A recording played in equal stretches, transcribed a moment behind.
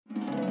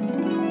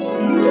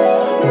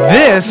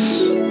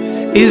This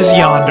is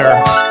Yonder.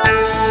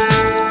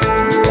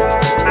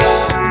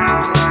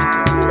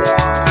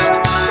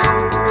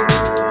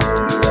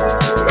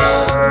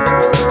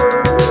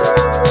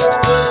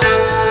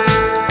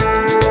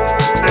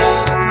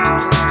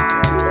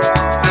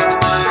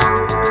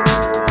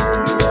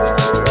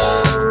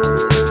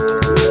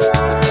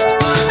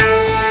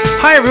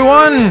 Hi,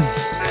 everyone.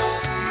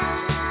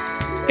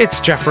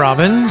 It's Jeff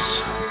Robbins,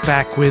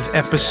 back with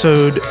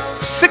episode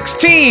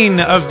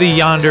 16 of the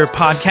Yonder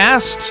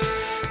podcast.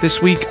 This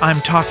week,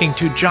 I'm talking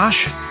to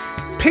Josh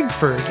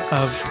Pigford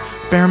of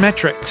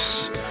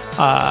Baremetrics.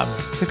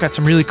 They've got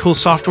some really cool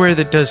software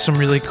that does some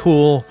really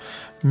cool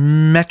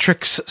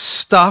metrics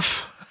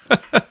stuff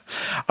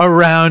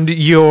around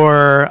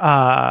your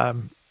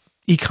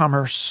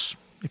e-commerce,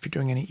 if you're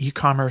doing any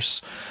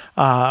e-commerce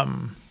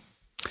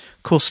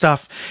cool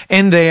stuff.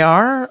 And they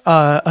are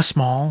a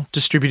small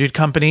distributed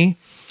company.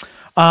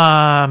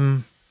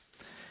 Some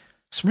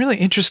really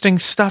interesting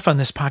stuff on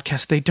this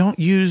podcast. They don't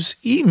use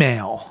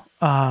email,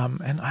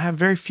 and I have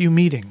very few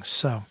meetings,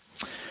 so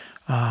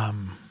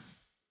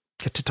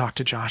get to talk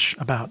to Josh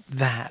about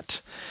that.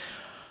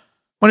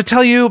 I want to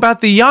tell you about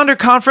the Yonder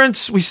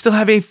Conference. We still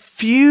have a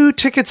few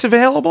tickets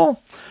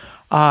available.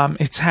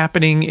 It's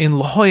happening in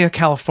La Jolla,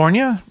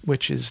 California,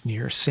 which is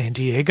near San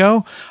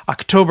Diego,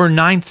 October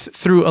 9th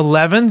through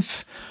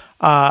 11th.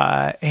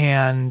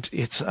 And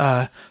it's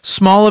a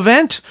small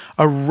event,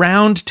 a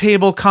round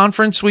table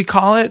conference, we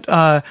call it.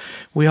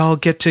 We all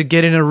get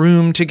in a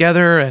room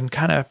together and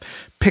kind of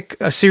pick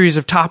a series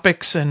of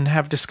topics and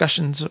have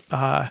discussions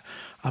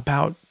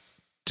about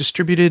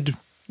distributed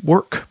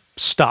work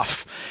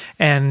stuff.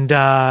 And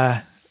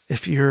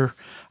if you're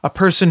a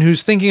person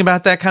who's thinking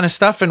about that kind of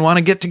stuff and want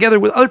to get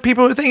together with other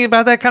people who are thinking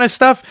about that kind of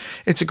stuff,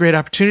 it's a great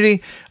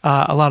opportunity.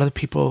 A lot of the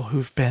people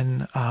who've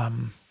been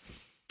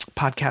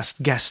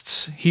podcast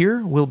guests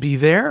here will be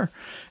there,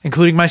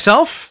 including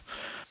myself.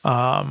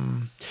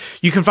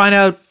 You can find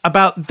out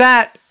about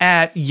that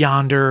at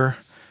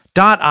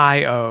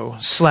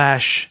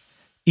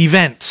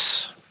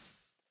yonder.io/events.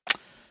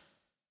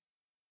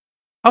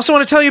 I also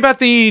want to tell you about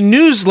the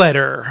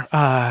newsletter.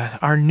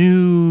 Our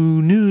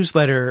new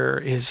newsletter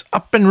is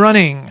up and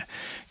running.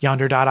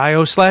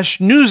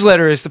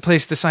 Yonder.io/newsletter is the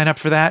place to sign up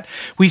for that.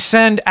 We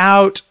send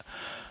out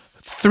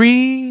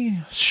 3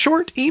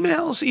 short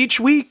emails each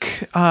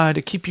week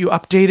to keep you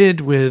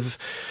updated with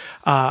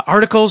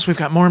articles. We've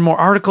got more and more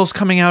articles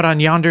coming out on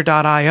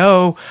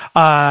yonder.io.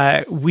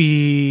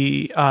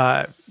 We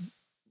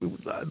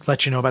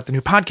let you know about the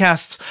new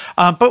podcasts,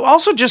 but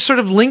also just sort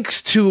of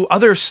links to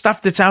other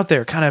stuff that's out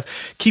there, kind of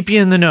keep you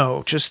in the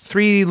know. Just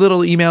 3 little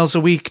emails a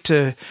week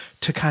to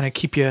kind of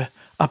keep you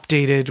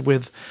updated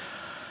with,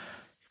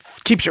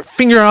 keeps your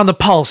finger on the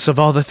pulse of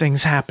all the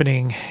things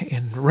happening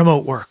in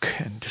remote work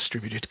and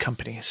distributed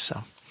companies.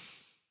 So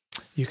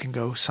you can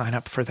go sign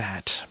up for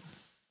that.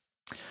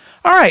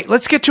 All right,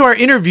 let's get to our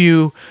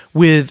interview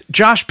with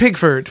Josh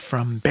Pigford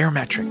from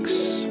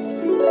Baremetrics.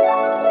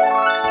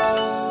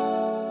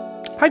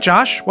 Hi,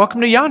 Josh.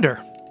 Welcome to Yonder.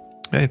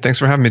 Hey, thanks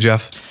for having me,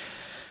 Jeff.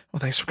 Well,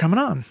 thanks for coming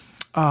on.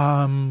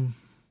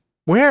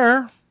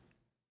 Where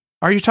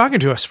are you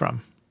talking to us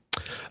from?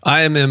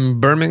 I am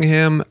in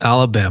Birmingham,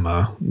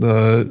 Alabama,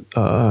 the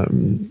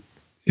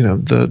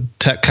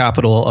tech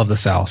capital of the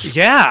South.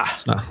 Yeah,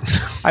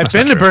 I've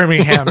been to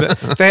Birmingham.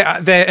 They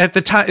at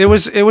the time it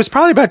was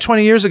probably about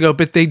 20 years ago,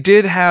 but they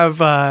did have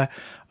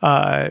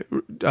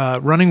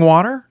running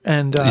water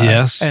and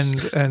yes,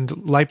 and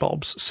light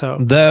bulbs. So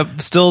they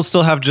still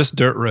have just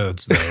dirt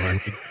roads though,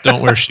 and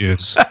don't wear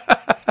shoes.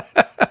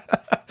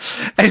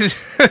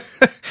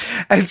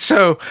 And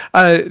so,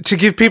 to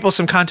give people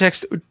some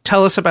context,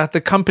 tell us about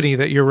the company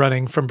that you're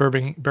running from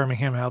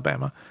Birmingham,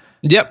 Alabama.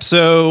 Yep.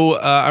 So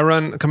I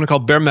run a company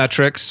called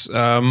Baremetrics.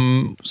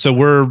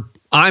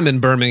 I'm in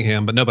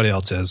Birmingham, but nobody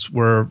else is.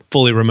 We're a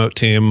fully remote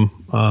team.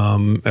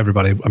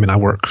 Everybody. I mean, I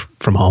work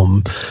from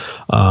home.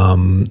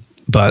 But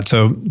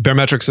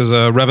Baremetrics is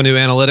a revenue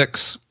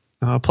analytics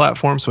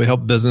platform. So we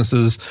help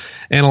businesses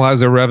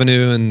analyze their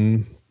revenue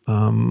and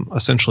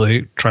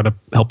essentially try to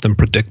help them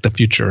predict the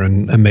future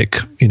and make,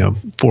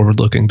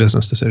 forward-looking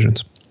business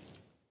decisions.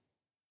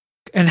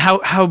 And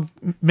how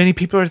many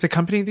people are at the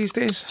company these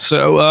days?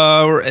 So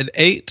we're at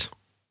 8.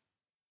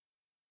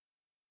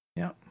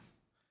 Yeah.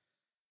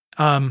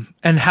 And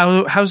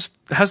how's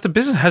the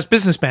business? How's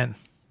business been?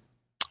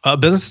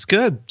 Business is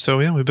good. So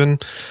yeah, we've been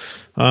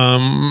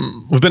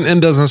in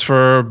business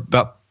for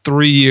about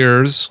 3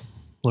 years, a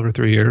little over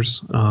 3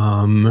 years,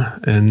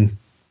 and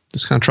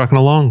just kind of trucking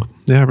along.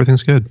 Yeah,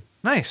 everything's good.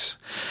 Nice.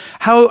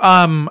 How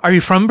are you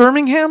from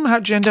Birmingham?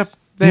 How'd you end up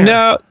there?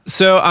 No,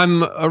 so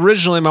I'm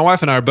originally, my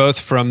wife and I are both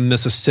from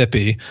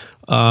Mississippi,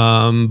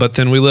 but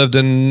then we lived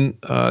in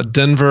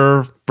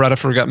Denver right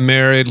after we got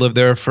married, lived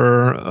there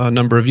for a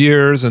number of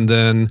years, and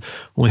then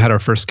when we had our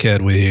first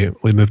kid, we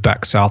moved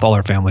back south. All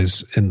our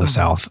family's in the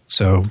South,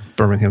 so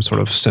Birmingham's sort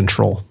of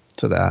central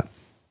to that.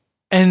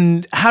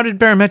 And how did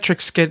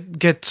Baremetrics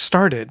get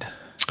started?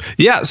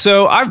 Yeah,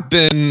 so I've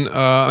been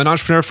an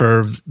entrepreneur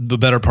for the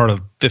better part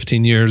of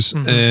 15 years,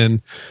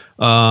 and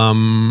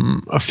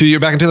a few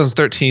years back in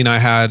 2013, I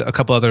had a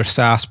couple other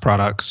SaaS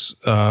products,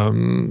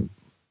 and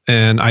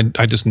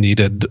I just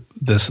needed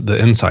the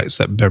insights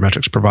that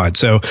Baremetrics provides.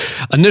 So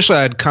initially,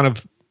 I'd kind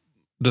of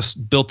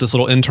just built this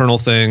little internal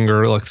thing,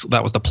 or like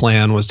that was the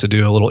plan, was to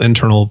do a little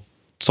internal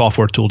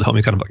software tool to help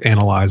me kind of like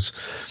analyze,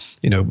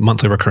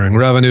 monthly recurring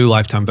revenue,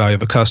 lifetime value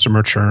of a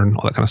customer, churn,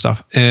 all that kind of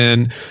stuff,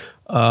 and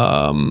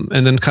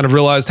then kind of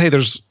realized, hey,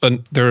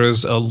 there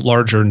is a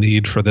larger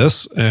need for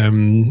this,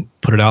 and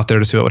put it out there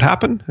to see what would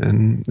happen,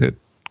 and it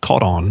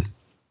caught on.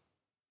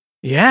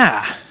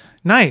 Yeah,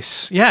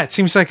 nice. Yeah, it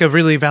seems like a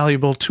really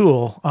valuable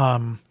tool.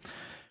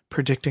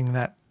 Predicting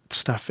that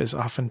stuff is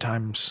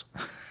oftentimes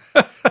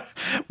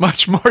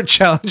much more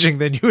challenging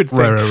than you would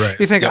think. Right.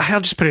 You think,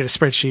 I'll just put it in a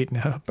spreadsheet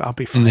and I'll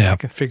be fine. Yeah. I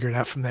can figure it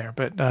out from there.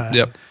 But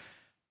Yep.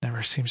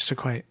 Never seems to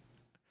quite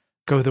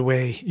go the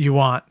way you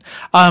want.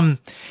 And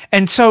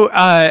so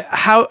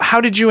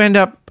how did you end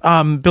up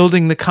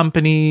building the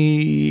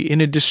company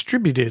in a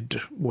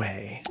distributed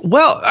way?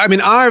 Well, I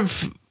mean,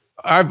 I've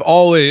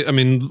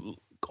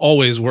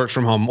always worked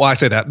from home. Well, I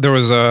say that there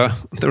was a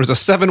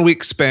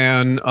 7-week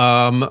span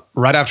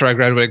right after I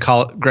graduated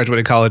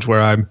college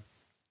where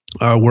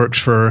I worked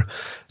for.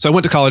 So I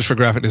went to college for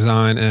graphic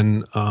design,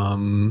 and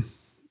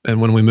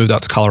when we moved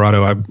out to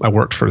Colorado, I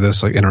worked for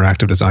this like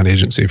interactive design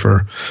agency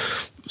for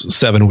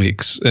 7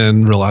 weeks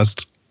and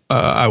realized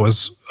I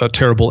was a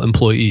terrible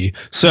employee.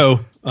 So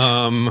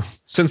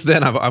since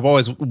then, I've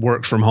always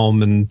worked from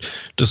home and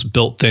just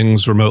built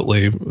things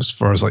remotely as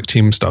far as like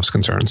team stuff's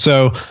concerned.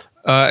 So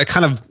it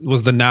kind of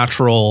was the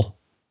natural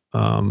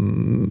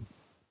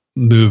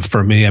move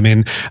for me. I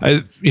mean,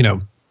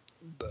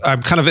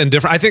 I'm kind of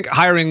indifferent. I think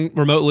hiring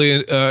remotely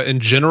in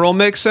general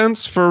makes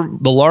sense for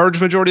the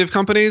large majority of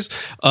companies,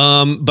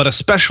 but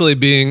especially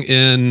being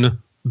in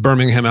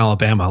Birmingham,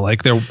 Alabama.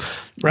 Like there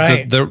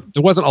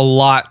wasn't a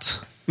lot.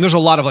 There's a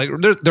lot of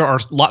there are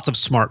lots of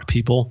smart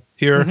people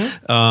here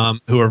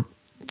who are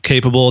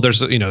capable.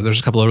 There's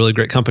a couple of really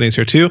great companies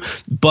here too,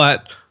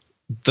 but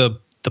the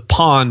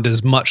pond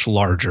is much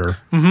larger.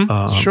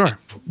 Sure,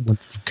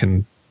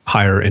 can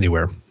hire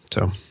anywhere.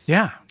 So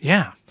yeah.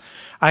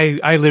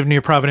 I live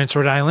near Providence,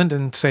 Rhode Island,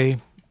 and say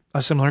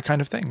a similar kind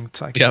of thing.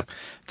 It's like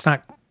it's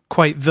not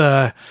quite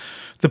the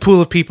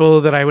pool of people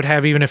that I would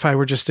have even if I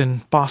were just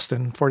in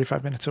Boston,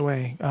 45 minutes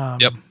away.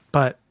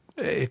 But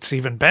it's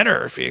even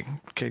better if you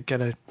could get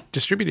a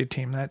distributed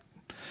team. That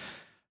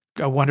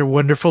a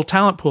wonderful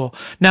talent pool.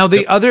 Now,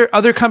 the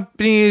other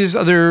companies,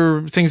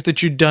 other things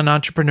that you'd done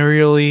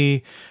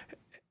entrepreneurially,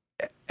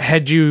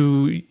 had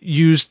you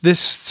used this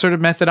sort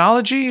of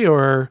methodology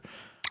or?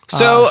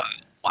 So.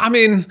 I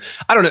mean,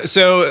 I don't know.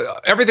 So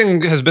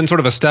everything has been sort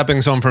of a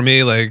stepping stone for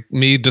me, like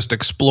me just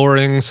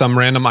exploring some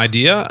random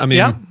idea. I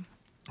mean,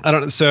 I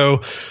don't know.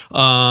 So,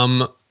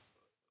 I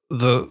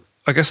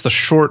guess the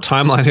short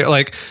timeline here,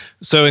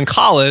 so in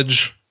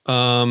college,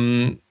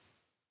 I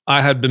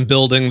had been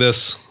building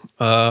this,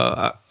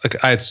 I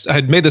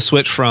had made the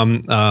switch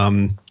from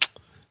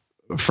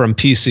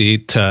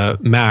PC to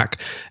Mac,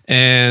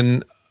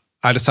 and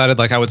I decided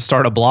I would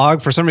start a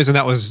blog. For some reason,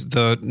 that was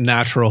the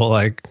natural,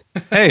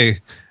 hey,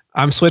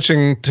 I'm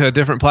switching to a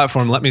different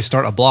platform. Let me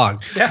start a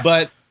blog. Yeah.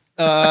 But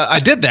I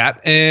did that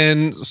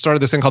and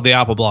started this thing called the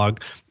Apple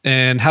blog,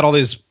 and had all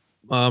these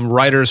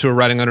writers who were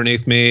writing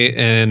underneath me,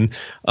 and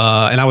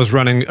I was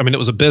running. I mean, it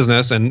was a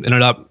business, and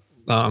ended up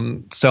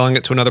selling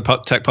it to another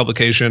tech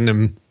publication,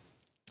 and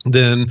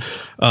then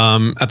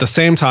at the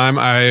same time,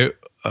 I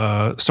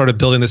started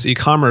building this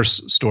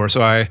e-commerce store.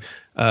 So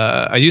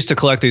I used to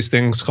collect these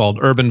things called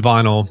urban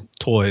vinyl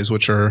toys,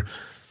 which are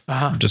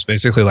just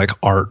basically like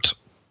art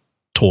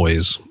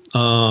toys.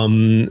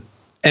 And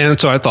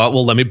so I thought,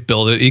 well, let me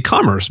build an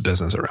e-commerce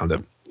business around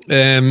it.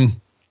 And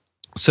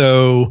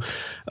so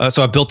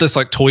I built this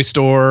toy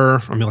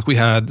store. I mean,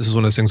 this is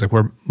one of those things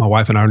where my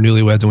wife and I are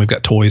newlyweds and we've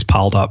got toys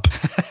piled up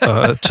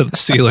to the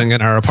ceiling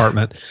in our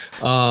apartment.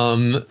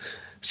 But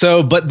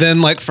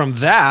then from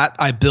that,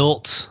 I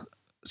built,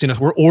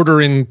 we're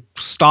ordering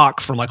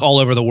stock from all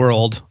over the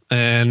world,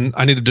 and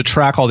I needed to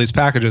track all these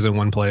packages in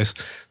one place.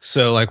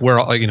 So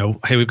we're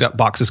hey, we've got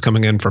boxes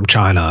coming in from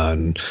China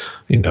and,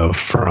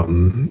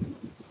 from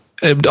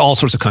all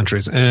sorts of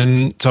countries.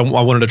 And so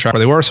I wanted to track where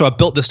they were. So I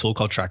built this tool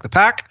called Track the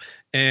Pack.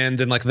 And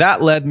then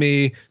that led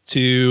me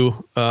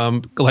to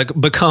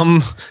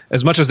become,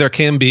 as much as there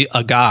can be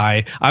a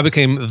guy, I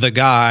became the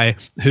guy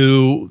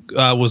who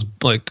was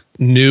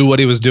knew what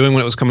he was doing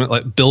when it was coming,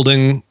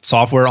 building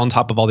software on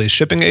top of all these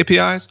shipping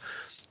APIs.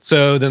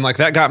 So then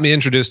that got me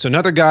introduced to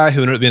another guy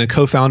who ended up being a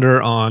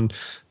co-founder on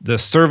the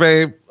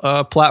survey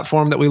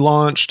platform that we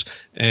launched.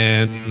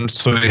 And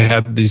so we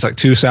had these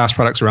 2 SaaS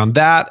products around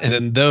that. And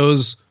then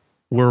those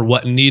were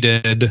what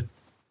needed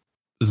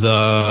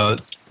the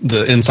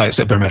insights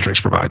that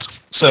Baremetrics provides.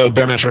 So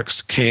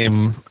Baremetrics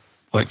came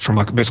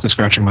from basically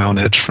scratching my own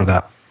itch for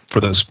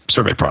those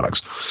survey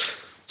products.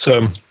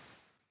 So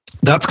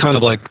that's kind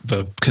of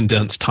the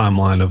condensed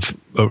timeline of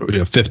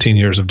 15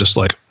 years of just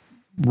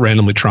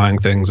randomly trying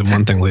things and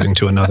one thing leading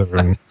to another.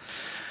 And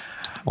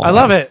I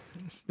love it.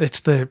 It's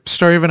the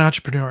story of an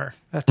entrepreneur.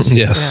 That's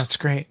yes. Yeah, it's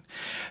great.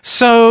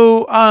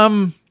 So,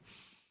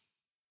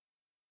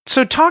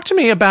 so talk to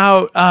me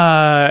about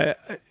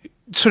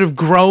sort of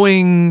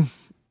growing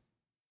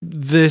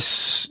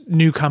this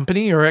new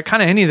company, or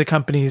kind of any of the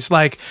companies.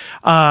 Like,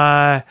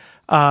 how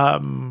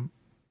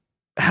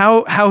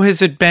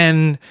has it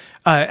been?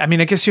 I mean,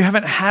 I guess you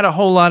haven't had a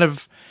whole lot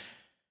of.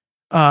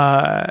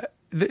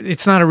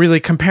 It's not a really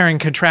comparing,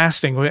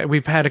 contrasting.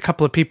 We've had a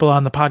couple of people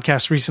on the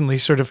podcast recently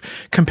sort of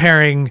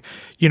comparing,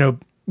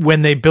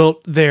 when they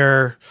built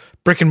their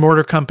brick and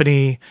mortar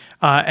company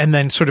and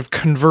then sort of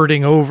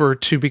converting over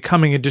to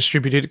becoming a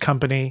distributed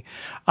company.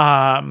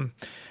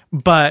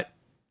 But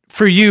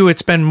for you,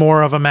 it's been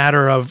more of a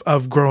matter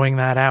of growing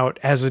that out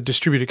as a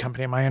distributed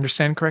company. Am I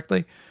understand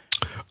correctly?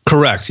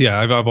 Correct. Yeah.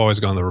 I've always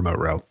gone the remote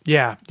route.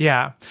 Yeah.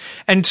 Yeah.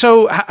 And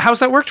so how's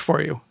that worked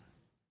for you?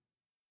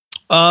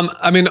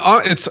 I mean,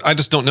 I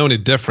just don't know any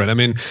different. I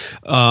mean,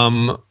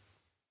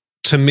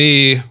 to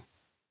me,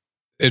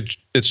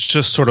 it's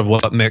just sort of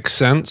what makes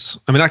sense.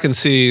 I mean, I can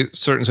see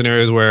certain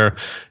scenarios where,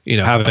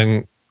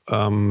 having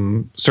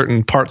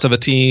certain parts of a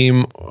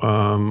team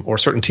or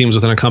certain teams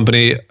within a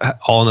company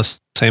all in the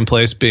same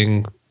place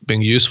being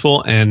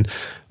useful, and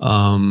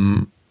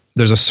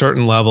there's a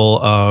certain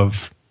level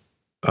of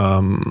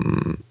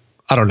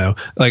I don't know,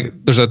 like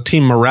there's a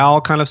team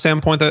morale kind of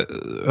standpoint that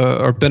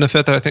or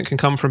benefit that I think can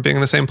come from being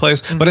in the same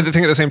place. Mm-hmm. But I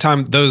think at the same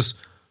time,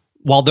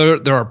 while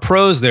there are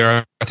pros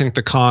there, I think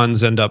the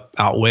cons end up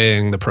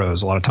outweighing the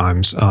pros a lot of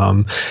times.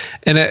 And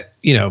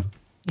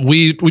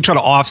we try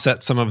to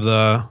offset some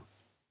of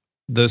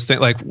those things.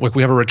 Like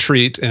we have a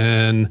retreat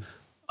in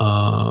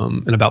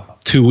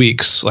about 2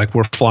 weeks. Like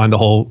we're flying the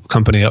whole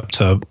company up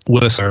to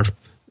Whistler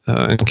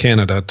in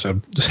Canada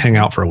to just hang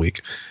out for a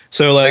week.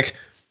 So like,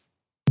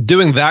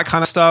 doing that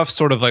kind of stuff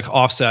sort of like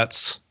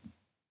offsets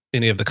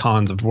any of the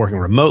cons of working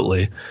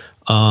remotely.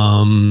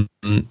 And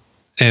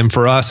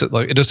for us,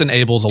 it just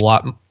enables a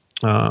lot.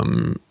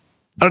 To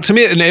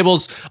me, it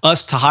enables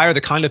us to hire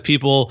the kind of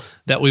people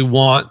that we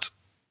want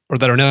or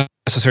that are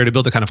necessary to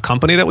build the kind of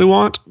company that we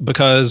want.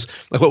 Because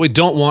like what we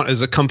don't want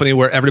is a company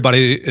where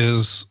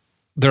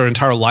their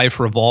entire life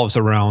revolves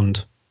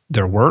around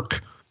their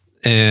work.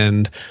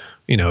 And,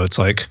 it's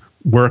like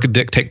work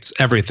dictates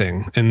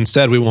everything. And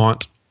instead we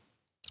want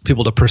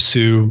people to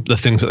pursue the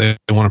things that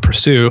they want to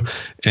pursue,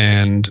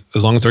 and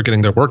as long as they're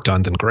getting their work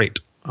done, then great.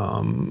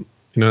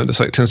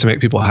 It tends to make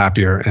people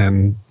happier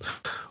and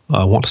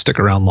want to stick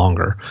around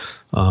longer.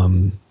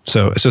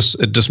 So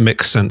it just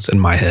makes sense in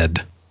my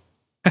head.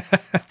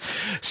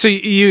 So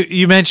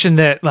you mentioned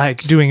that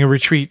like doing a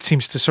retreat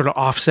seems to sort of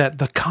offset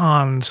the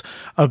cons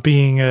of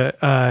being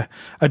a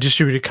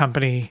distributed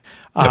company.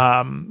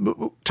 Yep.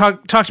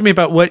 Talk to me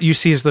about what you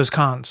see as those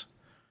cons.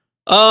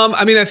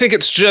 I mean, I think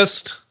it's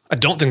just. I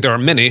don't think there are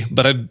many,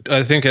 but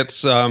I think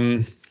it's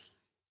the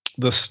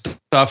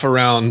stuff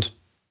around,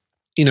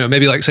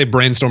 maybe like say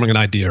brainstorming an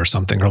idea or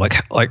something, or like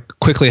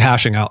quickly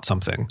hashing out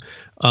something.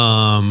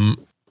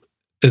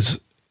 It's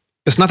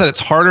not that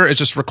it's harder; it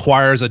just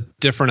requires a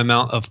different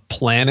amount of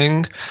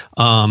planning.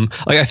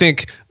 I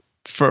think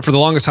for the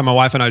longest time, my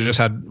wife and I just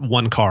had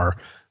one car.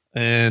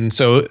 And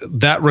so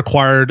that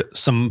required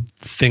some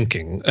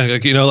thinking,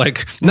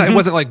 it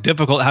wasn't like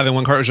difficult having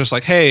one car. It was just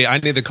like, hey, I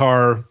need the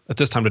car at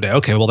this time today.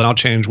 Okay, well then I'll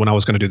change when I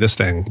was going to do this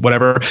thing,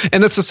 whatever.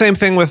 And that's the same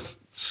thing with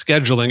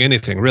scheduling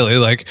anything really.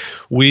 Like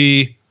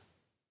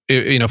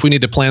if we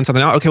need to plan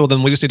something out, okay, well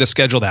then we just need to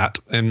schedule that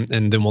and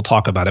then we'll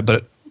talk about it.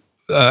 But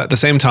at the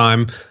same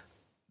time,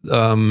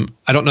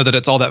 I don't know that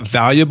it's all that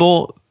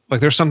valuable. Like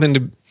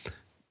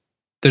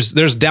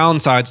there's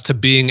downsides to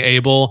being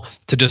able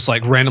to just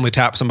like randomly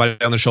tap somebody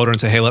on the shoulder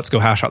and say, hey, let's go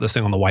hash out this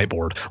thing on the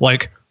whiteboard.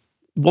 Like,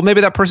 well, maybe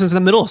that person's in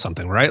the middle of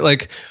something, right?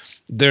 Like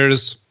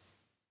there's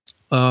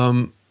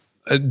not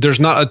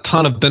a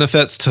ton of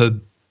benefits to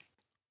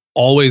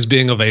always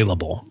being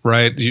available,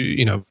 right?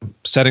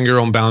 Setting your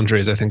own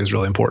boundaries, I think is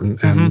really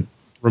important. And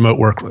remote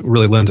work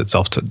really lends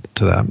itself to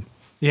that.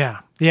 Yeah.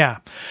 Yeah.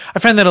 I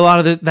find that a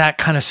lot of that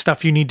kind of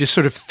stuff, you need to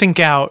sort of think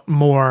out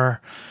more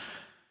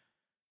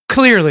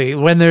clearly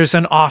when there's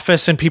an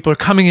office and people are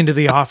coming into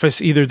the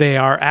office. Either they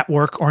are at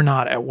work or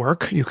not at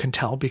work. You can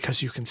tell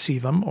because you can see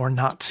them or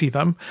not see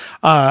them.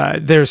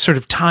 There's sort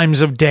of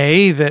times of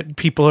day that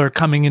people are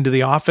coming into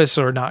the office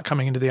or not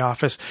coming into the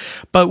office.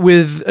 But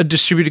with a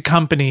distributed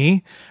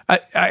company,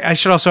 I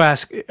should also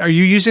ask, are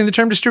you using the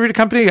term distributed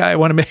company? I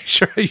want to make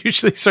sure I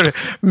usually sort of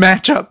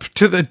match up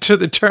to the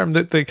term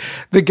that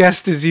the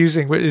guest is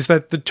using. Is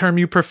that the term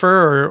you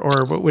prefer,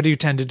 or what do you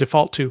tend to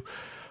default to?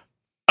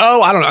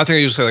 Oh, I don't know. I think I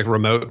usually say like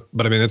remote,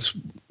 but I mean, it's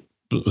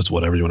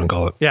whatever you want to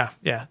call it. Yeah.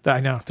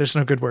 I know. There's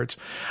no good words.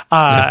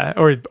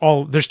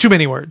 There's too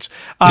many words.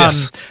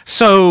 Yes.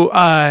 So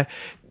as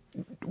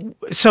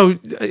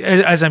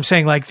I'm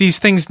saying, like these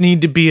things need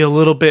to be a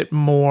little bit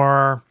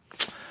more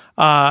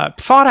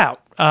thought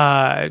out.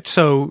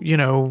 So,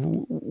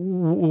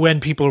 when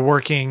people are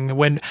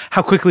working,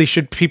 how quickly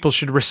people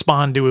should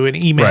respond to an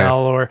email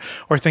or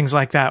things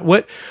like that.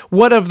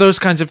 What of those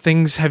kinds of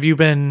things have you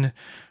been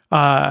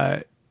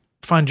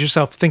find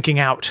yourself thinking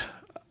out?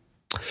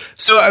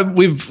 So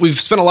we've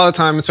spent a lot of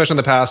time, especially in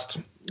the past,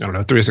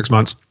 3 to 6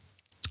 months,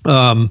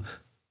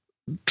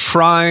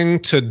 trying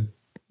to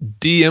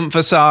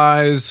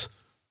de-emphasize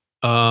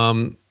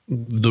the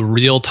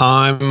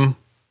real-time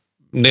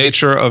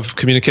nature of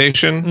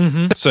communication.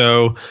 Mm-hmm.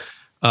 So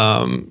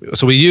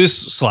we use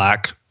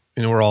Slack.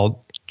 We're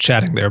all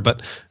chatting there,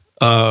 but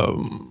in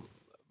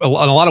a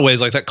lot of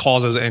ways, like that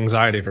causes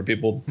anxiety for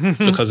people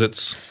because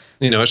it's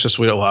it's just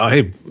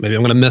hey, maybe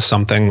I'm going to miss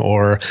something,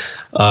 or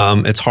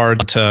it's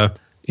hard to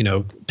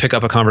pick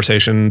up a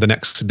conversation the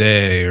next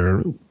day,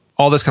 or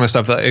all this kind of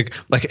stuff.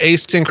 Like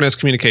asynchronous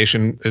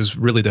communication is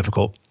really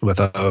difficult with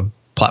a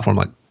platform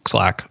like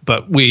Slack,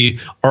 but we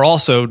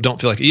also don't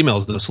feel like email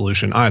is the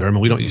solution either. I mean,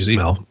 we don't use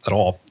email at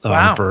all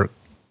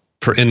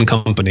for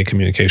in-company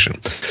communication.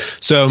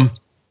 So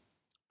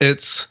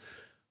it's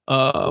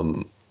I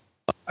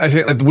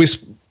think like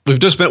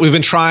we've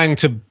been trying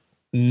to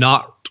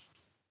not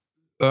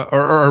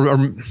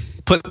or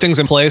put things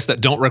in place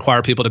that don't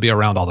require people to be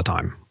around all the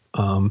time.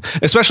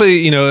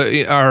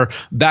 Especially, our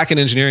back-end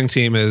engineering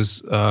team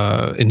is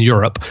in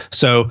Europe,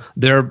 so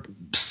they're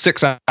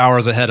 6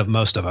 hours ahead of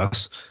most of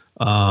us.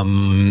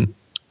 And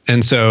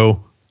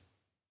so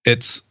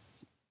it's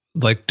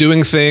like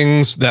doing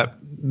things that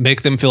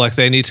make them feel like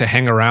they need to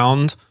hang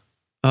around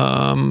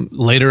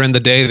later in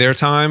the day, their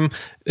time,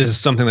 is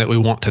something that we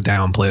want to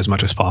downplay as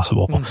much as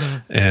possible,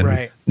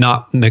 and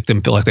not make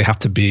them feel like they have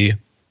to be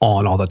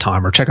on all the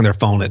time or checking their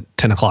phone at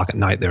 10 o'clock at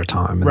night their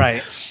time.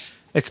 And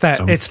it's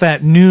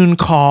that noon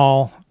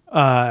call,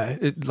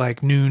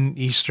 like noon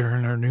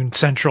Eastern or noon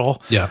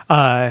Central,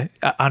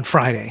 on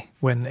Friday,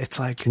 when it's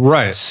like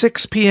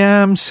 6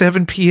 p.m.,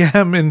 7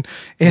 p.m. in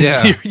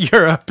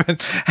Europe,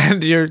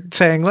 and you're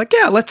saying like,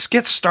 let's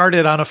get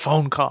started on a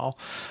phone call.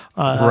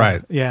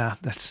 So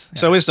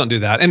we just don't do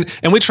that,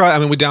 and we try. I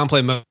mean, we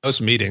downplay most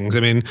meetings.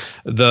 I mean,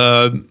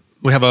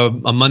 we have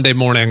a Monday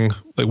morning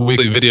like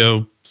weekly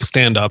video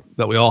stand up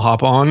that we all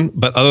hop on,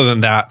 but other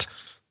than that,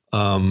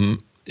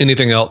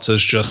 anything else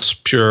is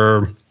just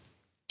pure.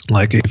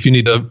 Like if you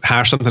need to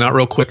hash something out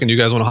real quick and you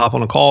guys want to hop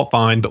on a call,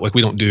 fine. But like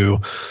we don't do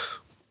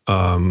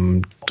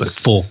like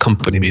full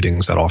company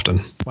meetings that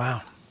often.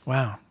 Wow.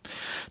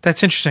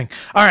 That's interesting.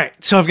 All right.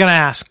 So I've got to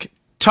ask,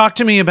 talk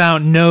to me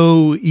about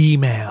no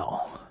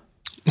email.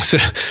 So,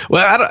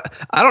 well,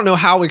 I don't know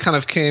how we kind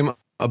of came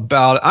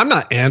about it. I'm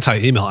not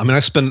anti-email. I mean,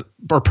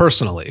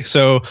 personally.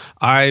 So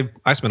I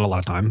spend a lot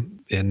of time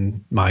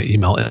in my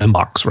email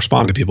inbox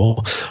responding to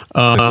people.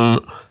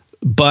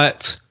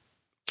 But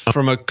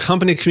from a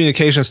company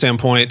communication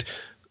standpoint,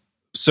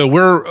 so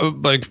we're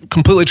like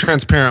completely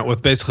transparent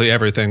with basically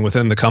everything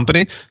within the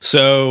company.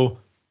 So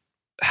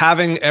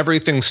having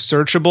everything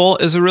searchable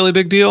is a really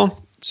big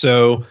deal.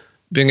 So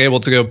being able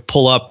to go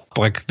pull up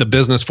like the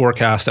business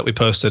forecast that we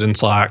posted in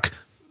Slack,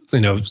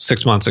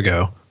 6 months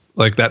ago,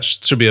 like that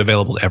should be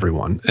available to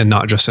everyone and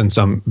not just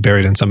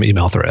buried in some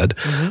email thread.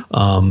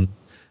 Mm-hmm.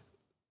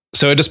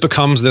 So it just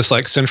becomes this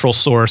like central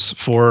source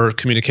for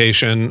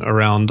communication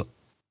around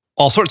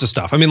all sorts of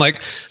stuff. I mean,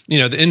 like,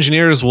 the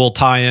engineers will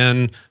tie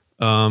in,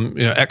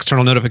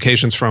 external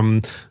notifications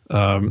from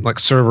like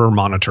server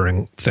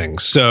monitoring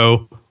things.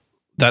 So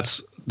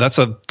that's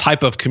a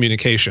type of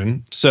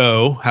communication.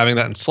 So having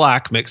that in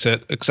Slack makes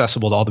it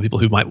accessible to all the people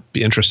who might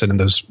be interested in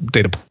those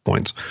data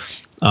points.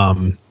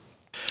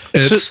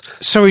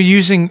 So we're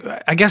using,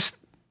 I guess,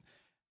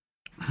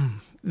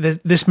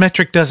 this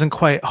metric doesn't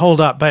quite hold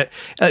up, but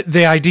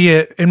the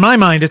idea in my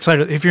mind, it's like,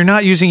 if you're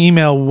not using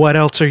email, what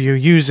else are you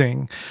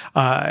using?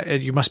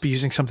 You must be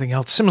using something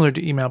else similar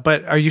to email,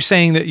 but are you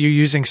saying that you're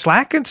using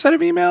Slack instead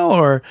of email,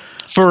 or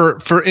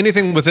for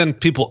anything within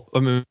people, I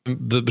mean,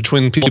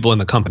 between people in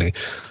the company?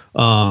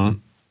 So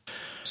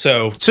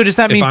does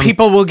that mean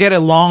people will get a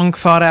long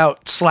thought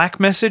out Slack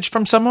message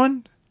from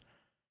someone?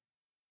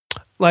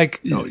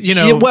 Like,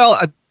 well,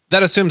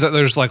 that assumes that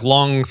there's like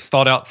long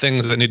thought out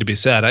things that need to be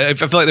said. I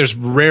feel like there's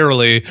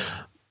rarely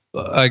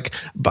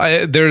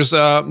there's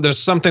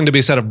something to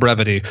be said of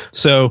brevity.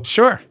 So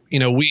sure,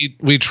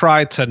 we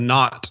try to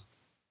not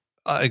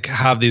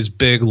have these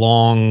big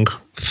long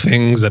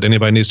things that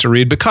anybody needs to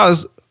read,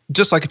 because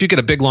just like if you get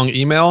a big long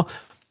email,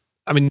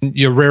 I mean,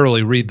 you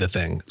rarely read the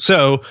thing.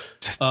 So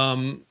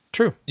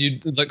true. You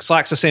like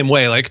Slack's the same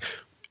way. Like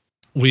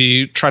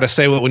we try to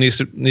say what needs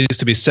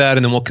to be said,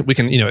 and then we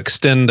can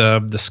extend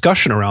a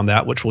discussion around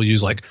that, which we'll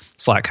use. Like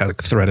Slack has a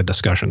threaded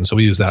discussion, so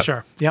we use that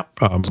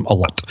a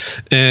lot.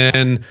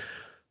 And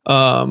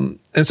so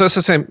it's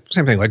the same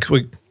thing. Like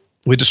we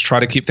just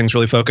try to keep things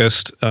really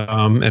focused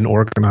and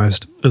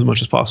organized as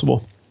much as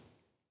possible.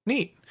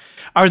 Neat.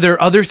 Are there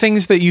other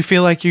things that you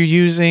feel like you're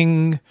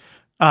using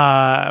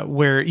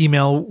where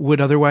email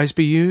would otherwise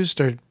be used,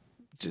 or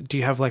do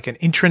you have like an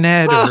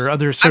intranet or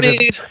other sort of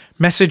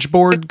message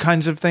board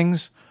kinds of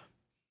things?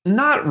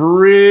 Not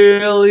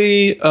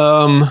really.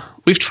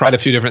 We've tried a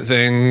few different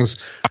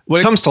things.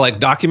 When it comes to like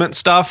document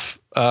stuff,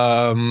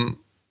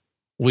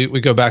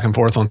 we go back and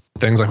forth on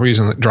things. Like we're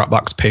using like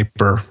Dropbox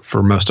Paper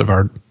for most of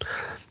our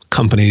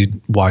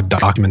company-wide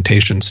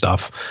documentation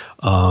stuff.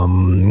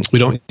 We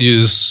don't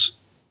use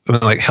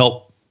like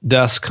help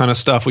desk kind of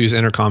stuff. We use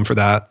Intercom for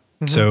that.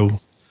 So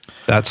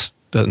that's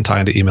doesn't tie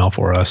into email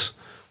for us.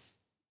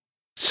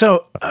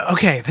 So,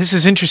 okay, this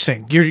is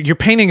interesting. You're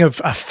painting a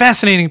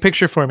fascinating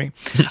picture for me.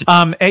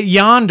 At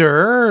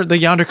Yonder, the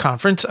Yonder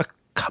conference, a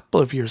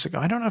couple of years ago,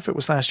 I don't know if it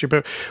was last year,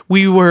 but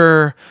we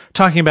were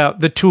talking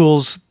about the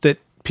tools that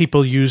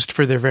people used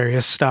for their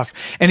various stuff.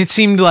 And it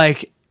seemed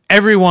like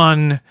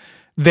everyone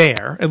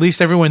there, at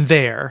least everyone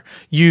there,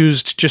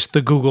 used just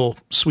the Google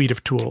suite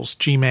of tools,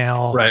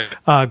 Gmail,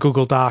 right.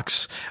 Google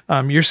Docs.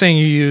 You're saying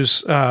you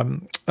use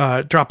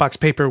Dropbox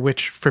Paper,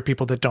 which for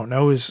people that don't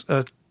know is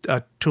a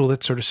tool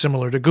that's sort of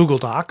similar to Google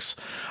Docs.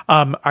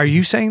 Are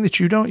you saying that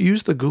you don't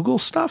use the Google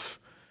stuff?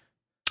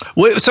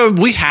 So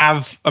we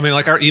have, I mean,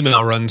 like our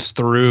email runs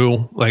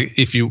through, like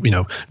if you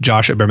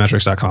Josh at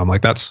Baremetrics.com,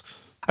 like that's,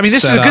 I mean,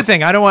 this is a good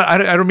thing. I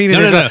don't mean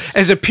it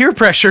as a peer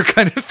pressure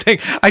kind of thing.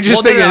 I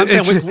just think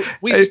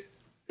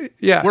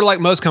we're like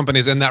most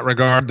companies in that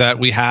regard, that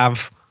we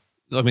have,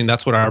 I mean,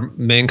 that's what our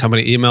main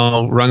company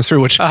email runs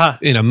through, which,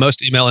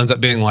 most email ends up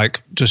being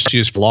like just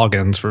used for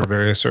logins for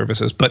various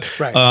services. But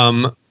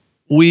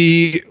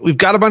we've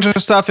got a bunch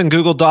of stuff in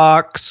Google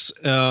Docs,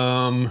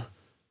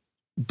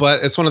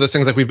 but it's one of those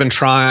things like we've been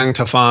trying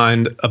to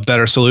find a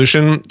better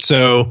solution.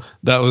 So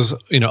that was,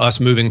 us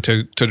moving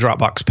to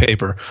Dropbox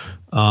Paper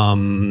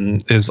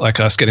is like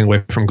us getting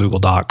away from Google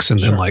Docs. And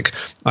then like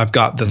I've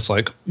got this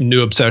like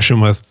new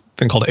obsession with a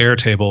thing called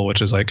Airtable,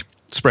 which is like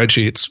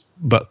spreadsheets,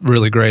 but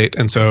really great.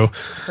 And so,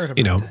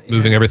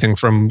 moving everything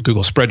from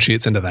Google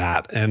Spreadsheets into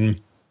that and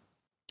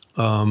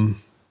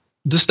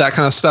just that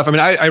kind of stuff. I mean,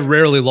 I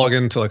rarely log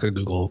into like a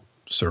Google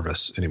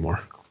service anymore.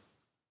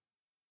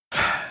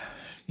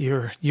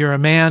 You're a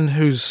man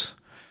who's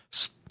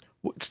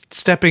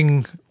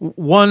stepping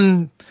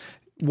one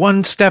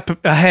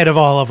step ahead of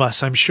all of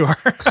us, I'm sure.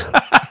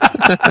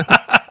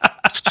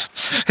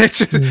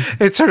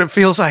 It sort of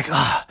feels like,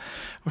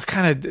 we're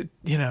kind of,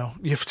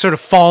 you sort of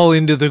fall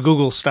into the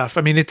Google stuff.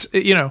 I mean, it's,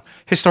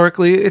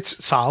 historically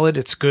it's solid,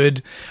 it's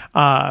good.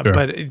 Sure.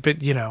 But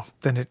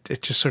then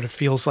it just sort of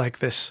feels like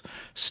this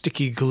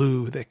sticky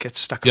glue that gets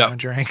stuck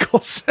around your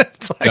ankles.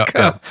 It's like,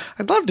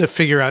 I'd love to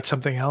figure out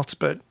something else,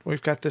 but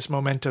we've got this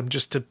momentum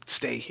just to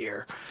stay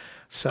here.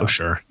 So,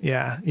 sure.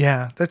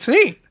 Yeah. That's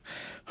neat.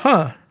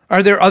 Huh.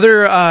 Are there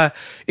other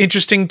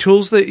interesting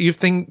tools that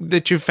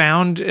you've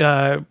found,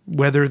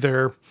 whether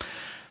they're,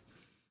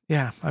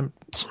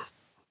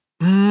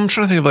 I'm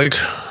trying to think of like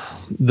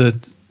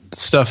the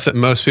stuff that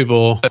most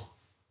people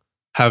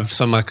have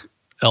something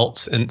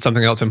else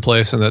in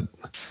place and that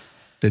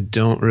they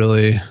don't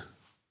really.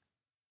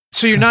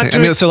 So you're not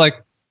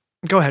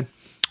go ahead.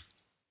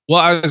 Well,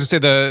 I was going to say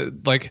the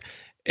like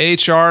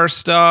HR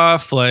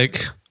stuff,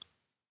 like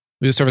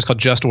we use a service called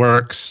Just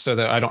Works so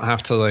that I don't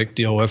have to like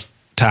deal with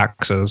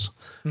taxes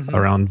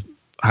around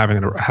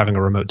having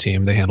a remote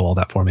team. They handle all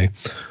that for me.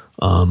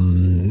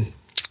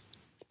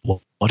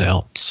 What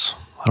else?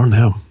 I don't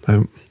know.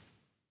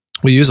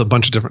 We use a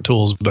bunch of different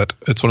tools, but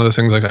it's one of those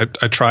things like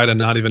I try to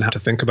not even have to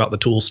think about the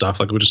tool stuff.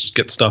 Like we just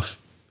get stuff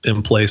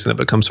in place and it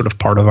becomes sort of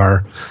part of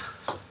our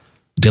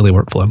daily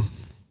workflow.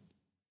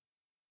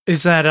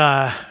 Is that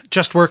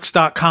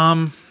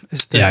justworks.com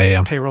is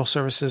the payroll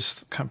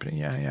services company?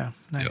 Yeah.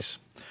 Nice.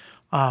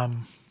 Yep.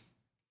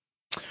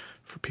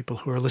 For people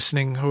who are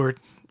listening, who are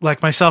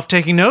like myself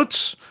taking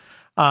notes,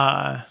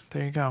 there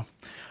you go.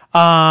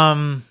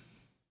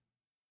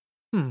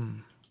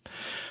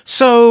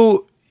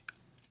 So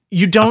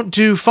you don't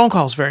do phone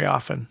calls very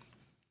often?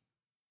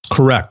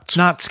 Correct.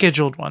 Not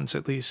scheduled ones,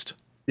 at least.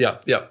 Yeah.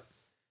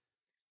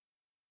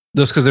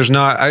 Just because there's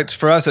not,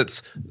 for us,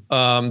 it's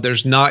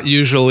there's not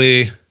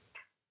usually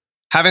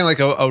having like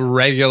a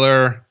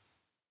regular,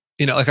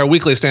 like our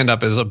weekly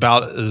stand-up is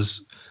about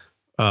as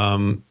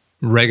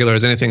regular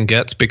as anything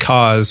gets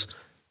because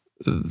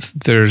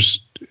it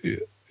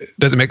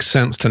doesn't make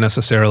sense to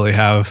necessarily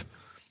have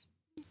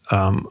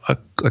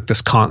like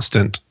this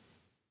constant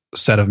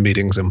set of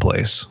meetings in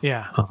place.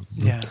 Yeah.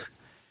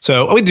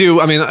 So we do,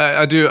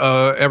 I do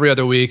every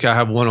other week I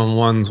have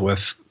one-on-ones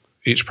with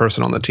each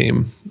person on the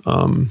team.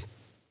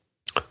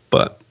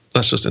 But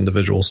that's just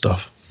individual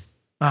stuff.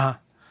 So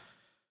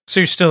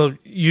you're still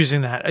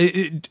using that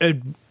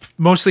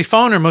mostly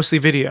phone or mostly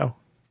video?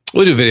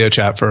 We do video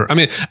chat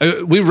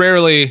we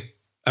rarely,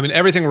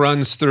 everything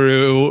runs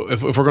through,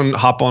 if we're going to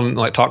hop on,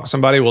 like talk to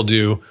somebody, we'll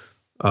do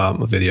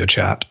a video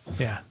chat.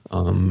 Yeah.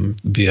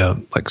 Via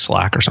like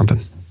Slack or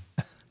something.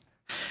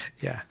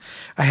 Yeah.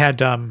 I had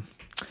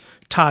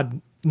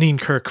Todd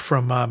Neenkirk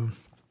from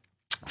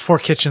Four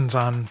Kitchens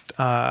on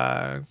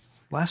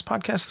last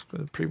podcast,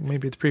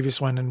 maybe the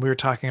previous one, and we were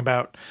talking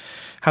about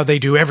how they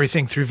do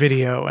everything through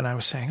video, and I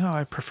was saying,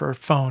 I prefer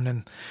phone,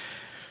 and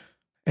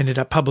ended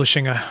up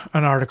publishing an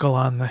article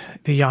on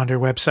the Yonder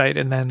website,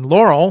 and then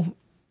Laurel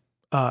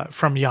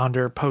from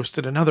Yonder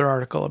posted another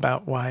article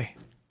about why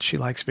she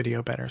likes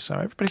video better. So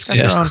everybody's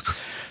got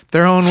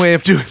their own way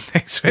of doing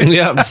things. Right?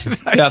 Yeah.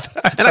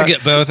 And I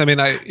get both. I mean,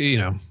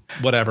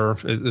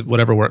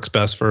 whatever works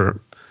best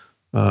for,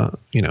 the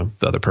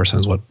other person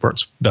is what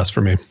works best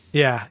for me.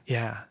 Yeah.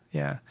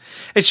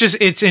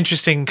 It's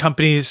interesting.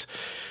 Companies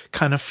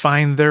kind of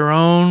find their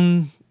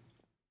own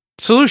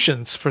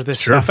solutions for this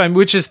stuff,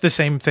 which is the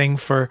same thing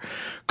for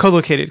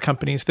co-located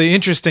companies. The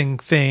interesting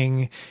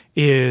thing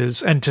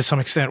is, and to some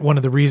extent, one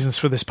of the reasons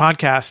for this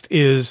podcast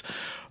is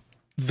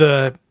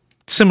the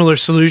similar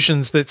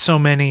solutions that so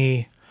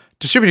many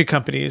distributed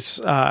companies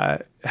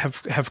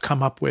have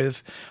come up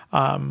with.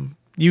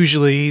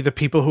 Usually the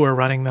people who are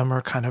running them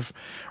are kind of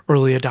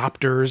early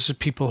adopters,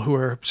 people who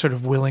are sort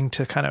of willing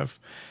to kind of,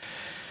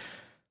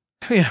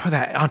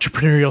 that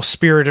entrepreneurial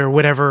spirit or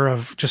whatever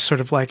of just sort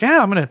of like,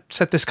 I'm going to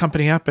set this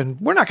company up and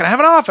we're not going to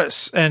have an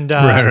office. And,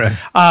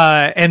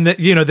 and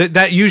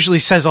that usually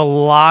says a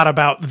lot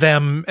about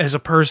them as a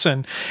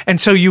person.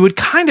 And so you would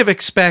kind of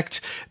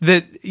expect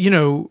that,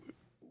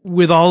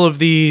 with all of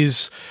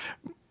these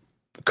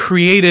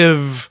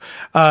creative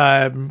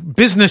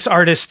business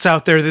artists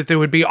out there, that there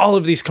would be all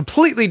of these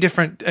completely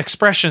different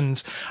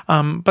expressions.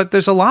 But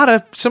there's a lot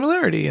of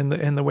similarity in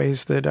the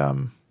ways that,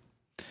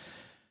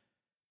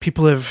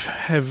 people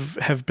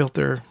have built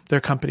their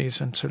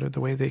companies and sort of the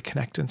way they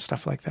connect and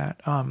stuff like that.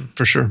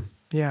 For sure.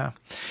 Yeah.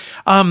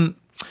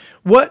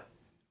 What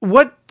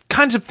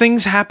kinds of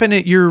things happen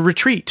at your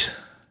retreat?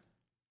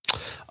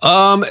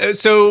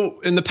 So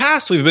in the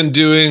past, we've been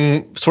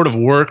doing sort of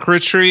work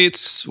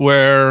retreats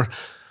where,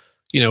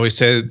 we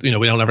say,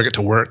 we don't ever get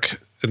to work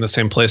in the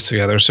same place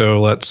together. So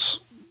let's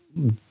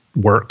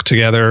work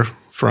together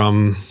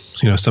from,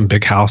 some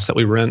big house that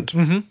we rent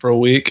for a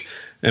week.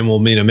 And we'll,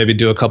 maybe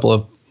do a couple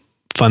of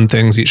fun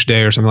things each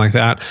day or something like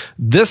that.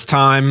 This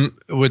time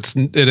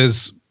it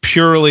is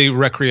purely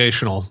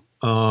recreational.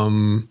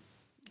 We'll,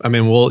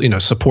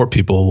 support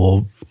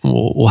people.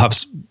 We'll have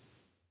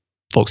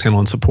folks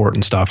handling support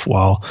and stuff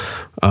while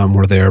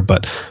we're there.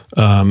 But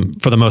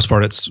for the most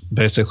part, it's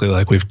basically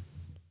like we're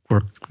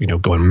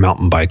going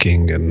mountain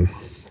biking and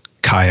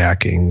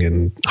kayaking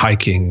and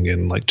hiking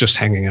and like just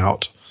hanging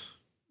out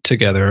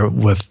together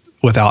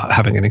without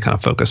having any kind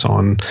of focus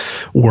on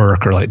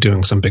work or like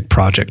doing some big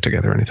project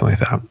together or anything like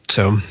that.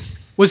 So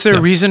was there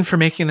a reason for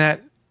making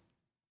that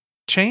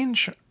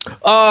change?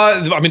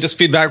 Just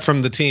feedback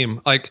from the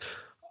team, like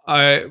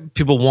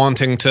people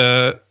wanting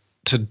to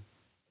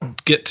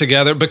get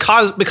together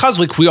because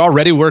like we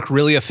already work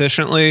really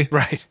efficiently,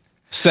 right?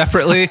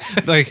 Separately.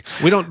 Like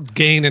we don't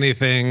gain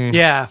anything.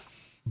 Yeah.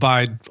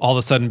 By all of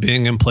a sudden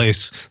being in the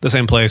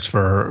same place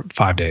for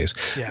 5 days.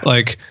 Yeah.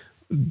 Like,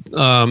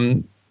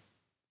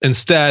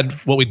 instead,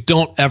 what we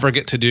don't ever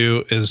get to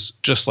do is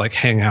just like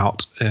hang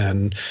out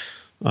and,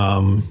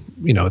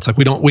 it's like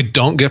we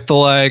don't get the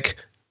like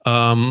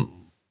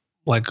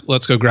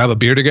let's go grab a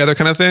beer together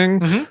kind of thing.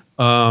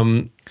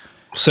 Mm-hmm.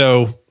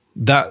 So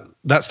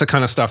that's the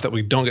kind of stuff that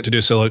we don't get to do.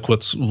 So like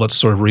let's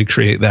sort of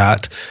recreate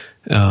that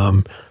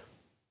now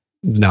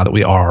that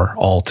we are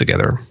all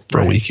together for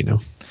a week.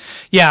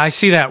 Yeah, I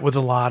see that with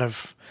a lot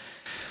of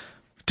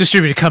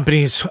distributed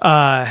companies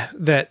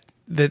that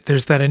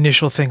there's that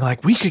initial thing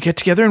like we could get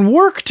together and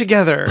work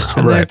together.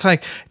 And then it's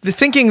like the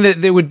thinking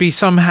that they would be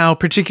somehow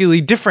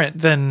particularly different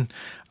than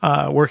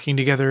working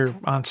together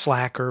on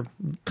Slack or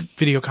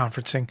video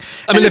conferencing.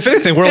 If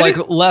anything, we're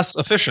like less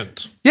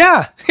efficient.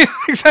 Yeah,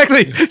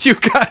 exactly.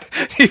 You've got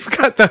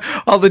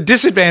all the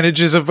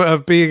disadvantages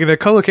of being in a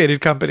co-located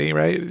company,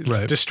 right?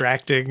 It's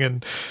distracting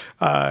and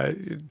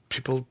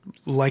people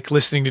like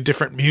listening to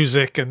different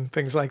music and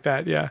things like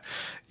that. Yeah.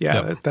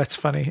 That's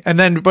funny. And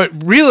then, but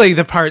really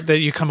the part that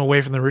you come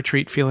away from the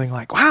retreat feeling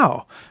like,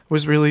 wow, it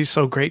was really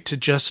so great to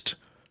just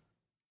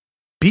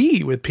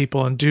be with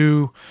people and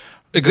do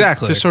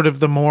exactly the sort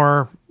of the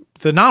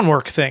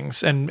non-work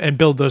things and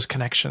build those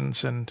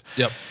connections and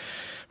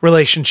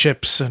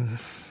relationships and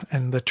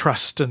the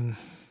trust and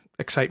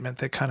excitement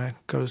that kind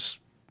of goes.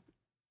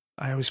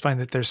 I always find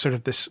that there's sort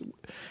of this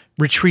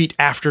retreat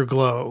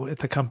afterglow at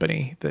the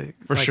company.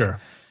 For sure.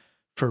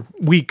 For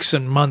weeks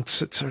and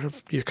months, it's sort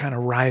of, you're kind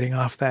of riding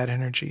off that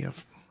energy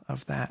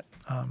of that.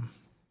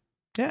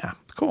 Yeah,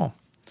 cool.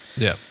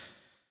 Yeah.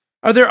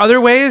 Are there other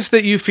ways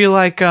that you feel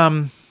like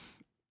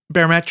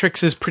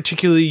Baremetrics is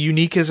particularly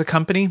unique as a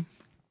company?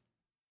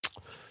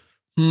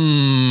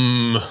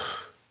 I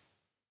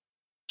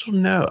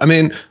don't know.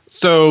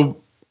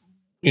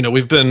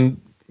 We've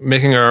been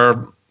making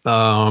our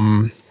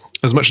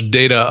as much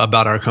data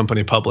about our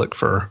company public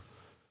for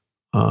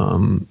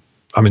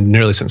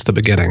nearly since the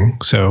beginning.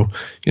 So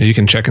you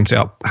can check and see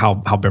how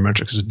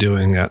Baremetrics is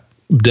doing at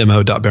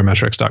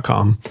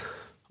demo.baremetrics.com.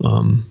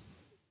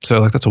 So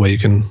like that's a way you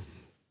can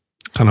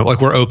kind of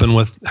like we're open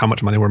with how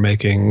much money we're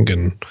making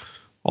and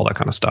all that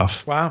kind of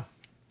stuff. Wow.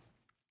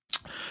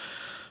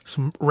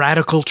 Some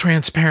radical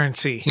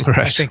transparency,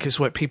 I think, is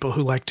what people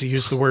who like to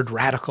use the word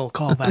radical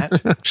call that.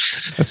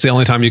 That's the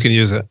only time you can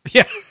use it.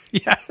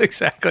 Yeah,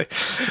 exactly.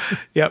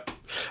 Yep.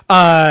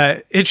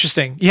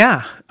 Interesting.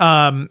 Yeah.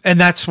 And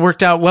that's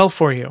worked out well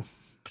for you.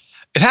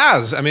 It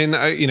has.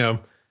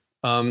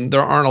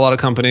 There aren't a lot of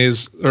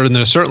companies, or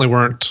there certainly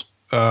weren't,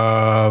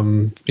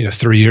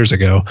 3 years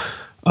ago,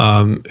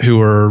 who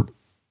were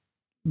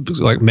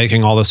like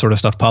making all this sort of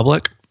stuff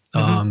public.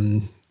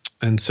 And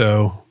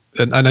so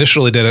I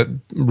initially did it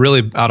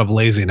really out of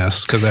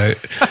laziness because I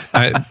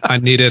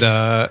needed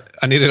a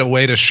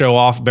way to show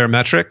off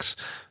Baremetrics.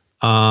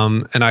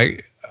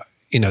 And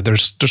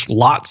there's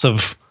lots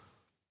of,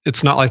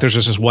 it's not like there's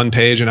just one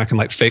page and I can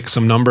like fake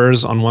some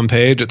numbers on one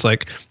page. It's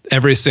like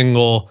every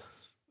single,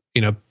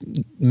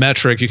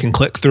 metric you can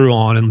click through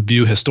on and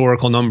view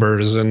historical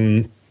numbers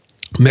and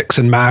mix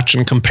and match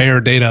and compare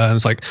data. And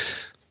it's like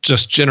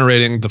just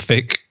generating the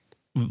fake,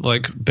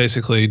 like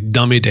basically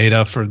dummy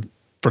data for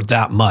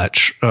that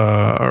much,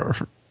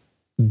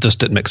 just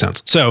didn't make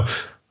sense. So I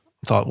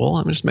thought, well,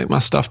 let me just make my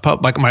stuff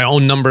like my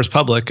own numbers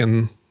public,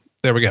 and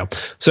there we go.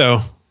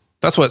 So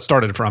that's what it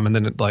started from, and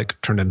then it like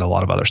turned into a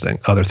lot of other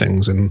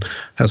things, and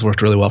has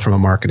worked really well from a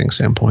marketing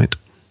standpoint.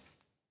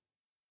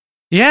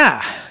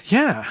 Yeah.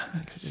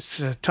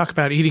 Just, talk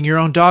about eating your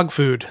own dog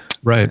food.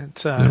 Right.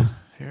 It's here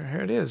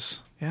it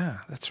is. Yeah,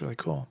 that's really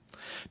cool.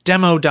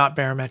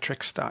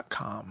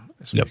 Demo.baremetrics.com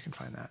is where you can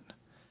find that.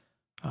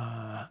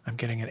 I'm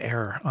getting an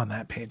error on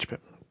that page,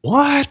 but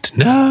what?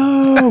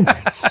 No.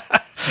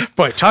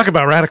 Boy, talk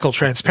about radical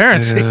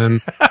transparency.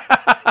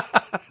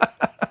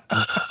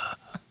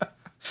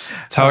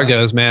 That's how it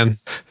goes, man.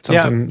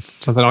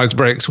 Something always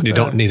breaks when you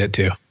don't need it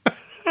to.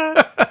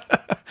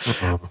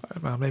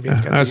 Well, maybe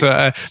I've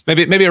got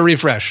maybe a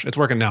refresh. It's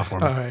working now for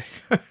me. All right.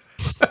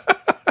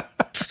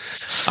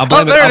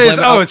 There it is.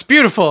 It's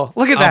beautiful.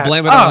 Look at that.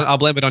 I'll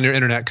blame it on your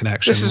internet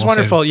connection. This is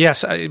wonderful.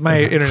 Yes, my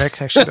internet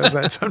connection does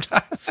that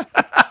sometimes.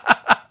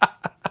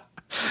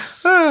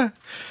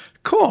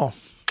 Cool.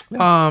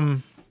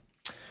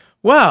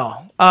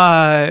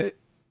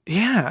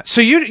 Yeah. So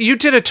you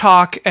did a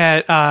talk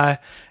at the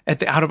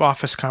Out of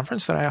Office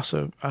conference that I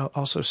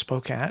also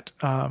spoke at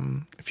a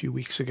few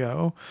weeks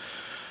ago,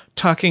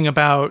 talking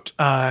about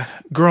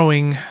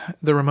growing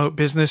the remote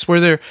business. Where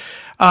there,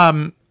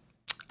 I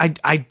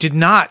did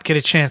not get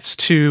a chance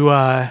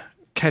to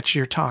catch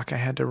your talk. I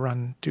had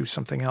to do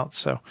something else,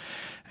 so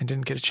I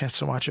didn't get a chance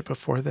to watch it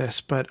before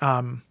this. But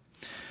you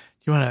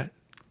want to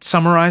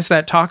summarize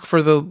that talk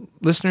for the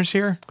listeners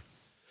here?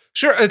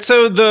 Sure.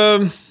 So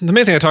the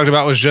main thing I talked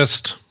about was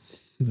just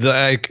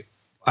there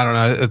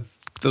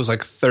was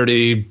like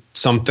 30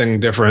 something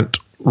different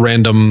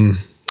random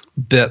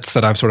bits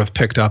that I've sort of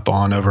picked up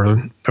on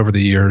over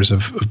the years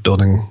of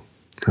building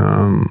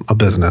a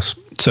business.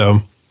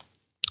 So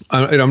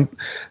I don't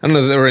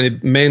know that there were any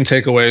main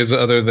takeaways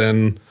other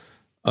than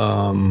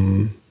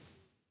I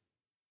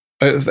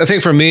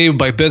think for me,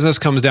 like, business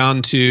comes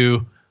down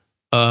to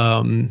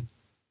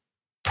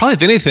probably,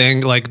 if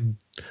anything, like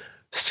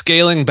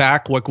scaling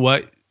back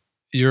what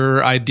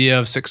your idea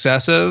of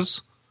success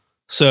is.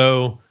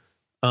 So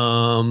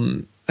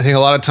I think a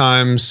lot of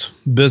times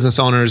business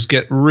owners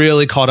get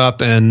really caught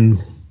up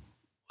in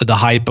the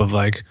hype of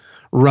like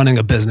running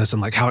a business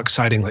and like how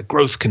exciting like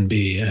growth can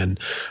be, and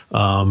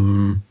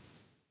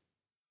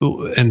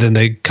then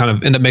they kind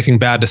of end up making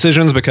bad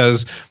decisions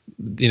because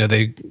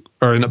they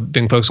are end up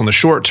being focused on the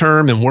short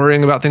term and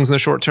worrying about things in the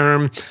short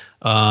term,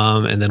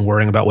 and then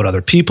worrying about what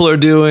other people are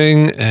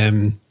doing.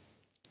 And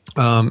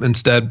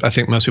instead, I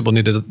think most people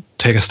need to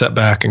take a step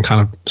back and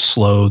kind of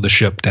slow the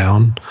ship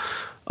down,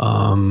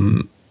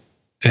 and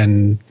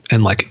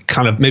like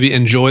kind of maybe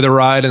enjoy the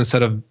ride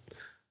instead of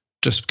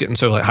just getting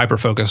so like hyper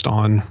focused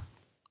on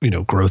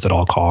growth at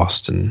all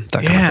costs and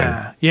that kind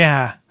of thing.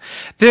 Yeah.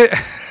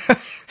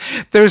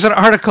 There's an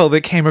article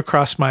that came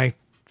across my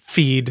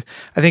feed.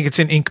 I think it's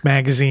in Inc.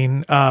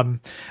 magazine,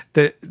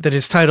 that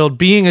is titled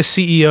 "Being a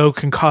CEO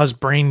Can Cause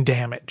Brain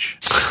Damage."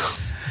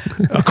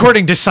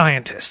 According to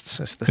scientists,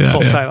 is the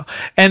full title.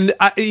 And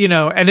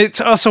and it's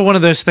also one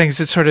of those things.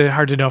 It's sort of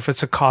hard to know if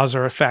it's a cause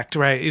or effect,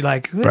 right?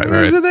 Like, right.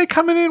 Are they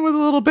coming in with a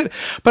little bit?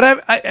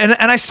 But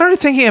I started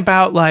thinking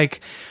about like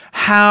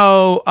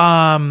how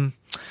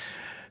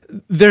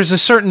there's a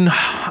certain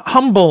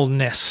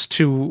humbleness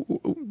to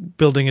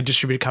building a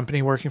distributed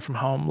company, working from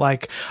home.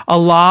 Like a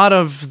lot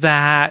of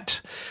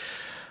that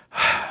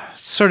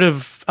sort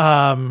of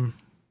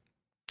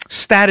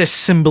status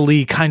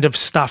symbol-y kind of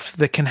stuff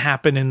that can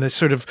happen in the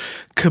sort of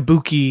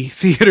kabuki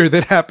theater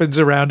that happens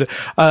around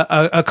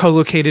a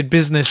co-located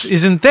business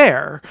isn't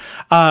there.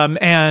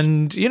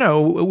 And,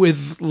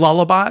 with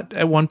Lullabot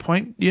at one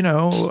point,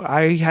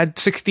 I had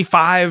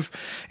 65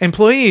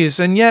 employees,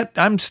 and yet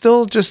I'm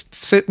still just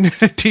sitting in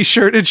a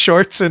t-shirt and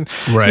shorts and,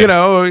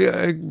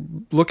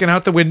 looking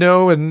out the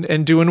window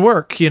and doing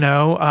work,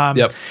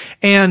 Yep.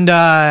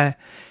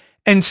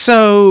 And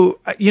so,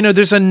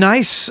 there's a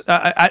nice,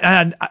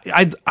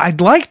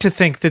 I'd like to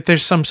think that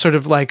there's some sort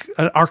of like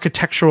an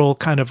architectural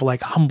kind of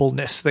like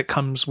humbleness that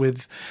comes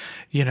with,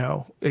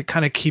 it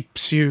kind of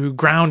keeps you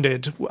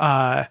grounded,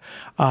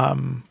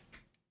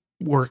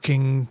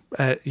 working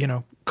at,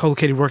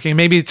 co-located working.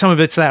 Maybe some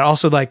of it's that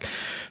also like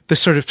the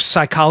sort of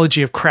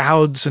psychology of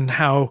crowds and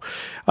how,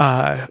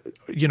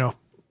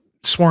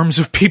 swarms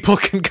of people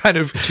can kind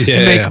of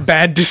make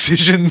bad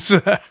decisions,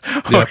 or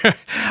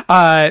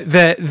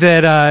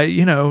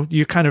that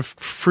you're kind of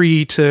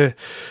free to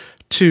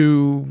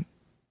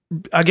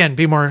again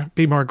be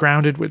more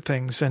grounded with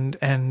things, and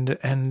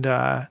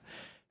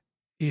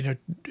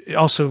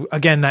also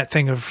again that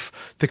thing of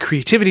the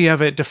creativity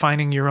of it,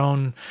 defining your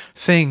own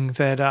thing,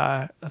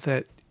 that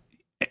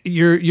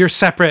you're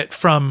separate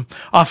from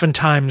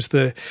oftentimes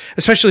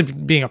especially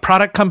being a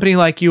product company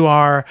like you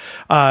are,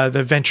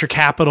 the venture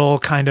capital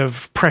kind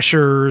of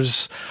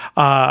pressures,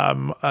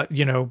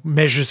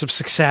 measures of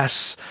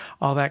success,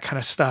 all that kind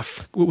of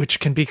stuff, which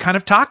can be kind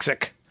of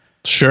toxic.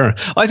 Sure.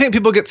 I think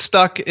people get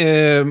stuck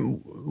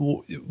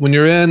when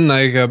you're in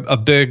like a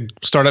big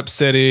startup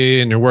city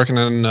and you're working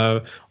in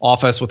an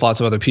office with lots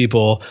of other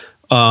people.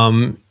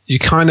 You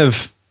kind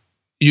of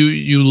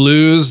you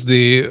lose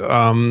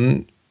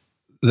the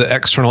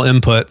external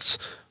inputs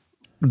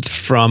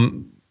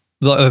from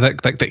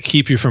that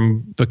keep you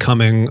from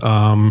becoming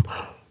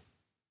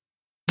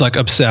like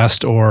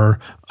obsessed or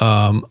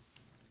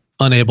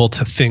unable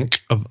to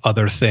think of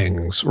other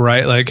things,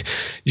 right? Like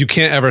you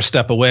can't ever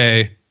step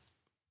away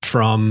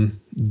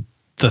from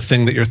the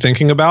thing that you're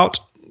thinking about,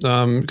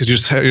 because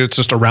it's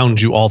just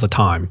around you all the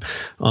time.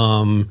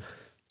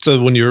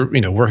 So when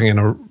you're working in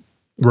a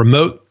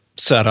remote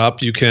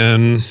setup, you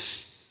can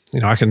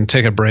I can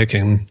take a break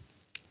and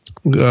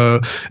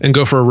go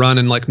for a run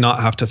and like not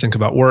have to think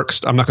about work.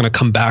 I'm not going to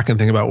come back and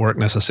think about work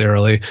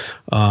necessarily,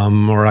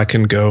 or I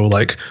can go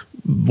like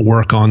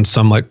work on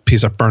some like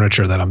piece of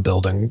furniture that I'm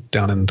building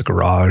down in the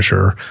garage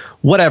or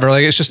whatever.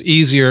 Like it's just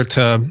easier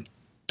to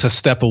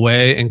step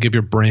away and give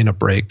your brain a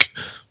break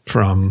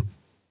from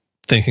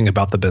thinking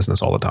about the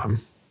business all the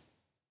time.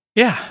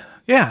 Yeah.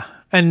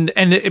 And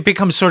it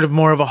becomes sort of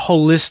more of a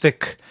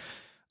holistic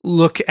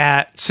look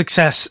at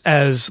success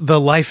as the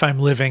life I'm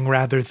living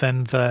rather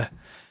than the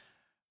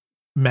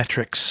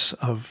metrics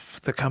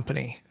of the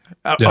company.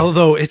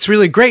 Although it's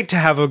really great to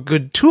have a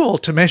good tool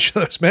to measure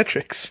those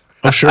metrics.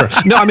 Oh, sure.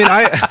 No, I mean,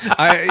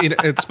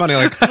 it's funny.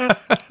 Like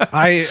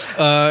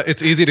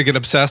it's easy to get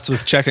obsessed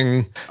with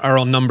checking our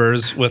own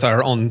numbers with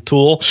our own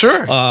tool.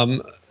 Sure.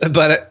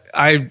 But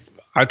I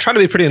try to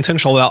be pretty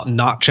intentional about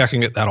not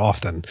checking it that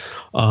often.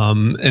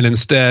 And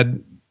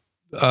instead,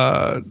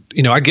 I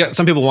get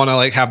some people want to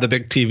like have the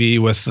big TV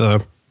with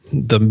the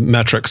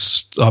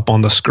metrics up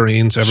on the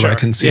screen so everybody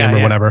can see them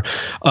or whatever.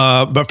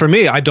 But for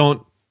me, I'd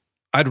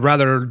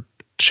rather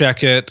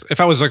check it. If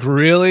I was like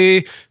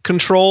really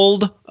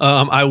controlled,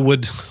 I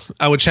would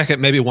check it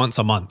maybe once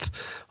a month.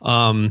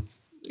 I'm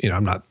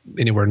not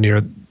anywhere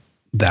near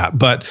that,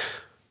 but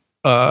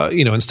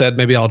instead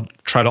maybe I'll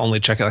try to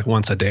only check it like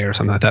once a day or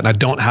something like that. And I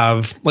don't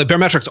have like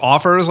Baremetrics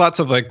offers lots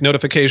of like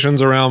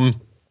notifications around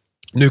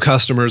new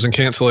customers and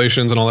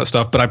cancellations and all that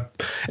stuff.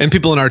 But and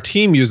people in our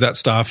team use that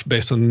stuff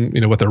based on,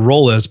 what their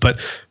role is,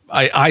 but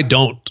I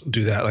don't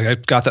do that. Like I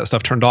got that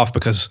stuff turned off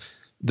because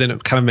then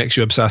it kind of makes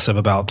you obsessive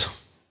about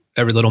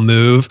every little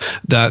move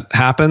that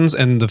happens.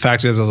 And the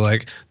fact is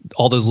like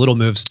all those little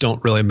moves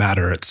don't really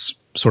matter. It's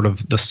sort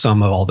of the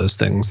sum of all those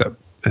things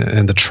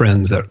and the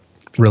trends that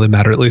really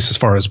matter, at least as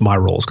far as my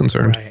role is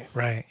concerned.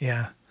 Right.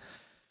 Yeah.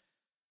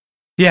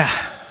 Yeah.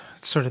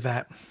 It's sort of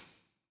that.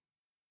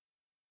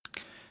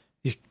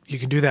 You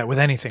can do that with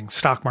anything,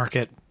 stock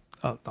market,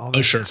 all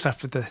that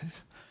stuff with the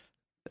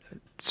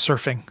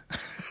surfing.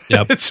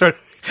 Yep. It's sort of,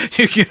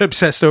 you get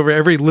obsessed over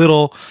every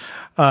little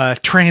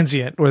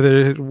transient,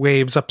 whether it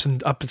waves ups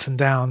and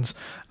downs,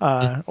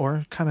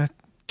 or kind of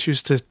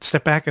choose to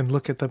step back and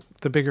look at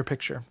the bigger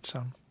picture.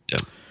 So,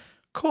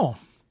 Cool.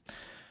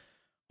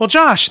 Well,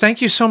 Josh,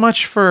 thank you so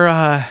much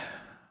for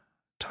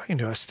talking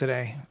to us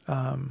today.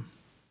 Some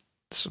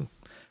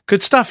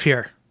good stuff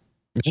here.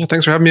 Yeah,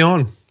 thanks for having me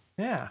on.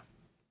 Yeah.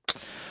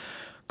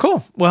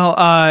 Cool. Well,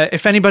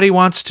 if anybody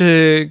wants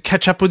to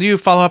catch up with you,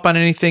 follow up on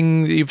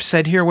anything that you've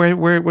said here,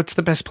 what's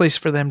the best place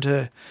for them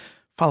to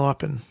follow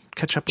up and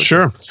catch up with you?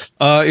 Sure.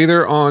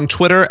 Either on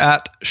Twitter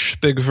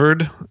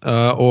 @Pigford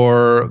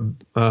or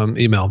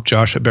email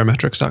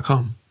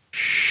josh@baremetrics.com.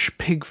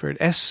 Pigford,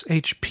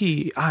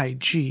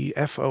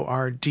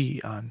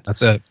 SHPIGFORD on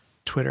That's it.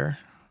 Twitter,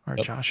 or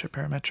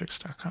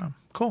josh@baremetrics.com.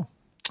 Cool.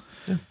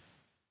 Yeah.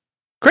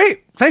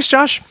 Great. Thanks,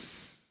 Josh.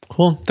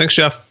 Cool. Thanks,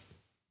 Jeff.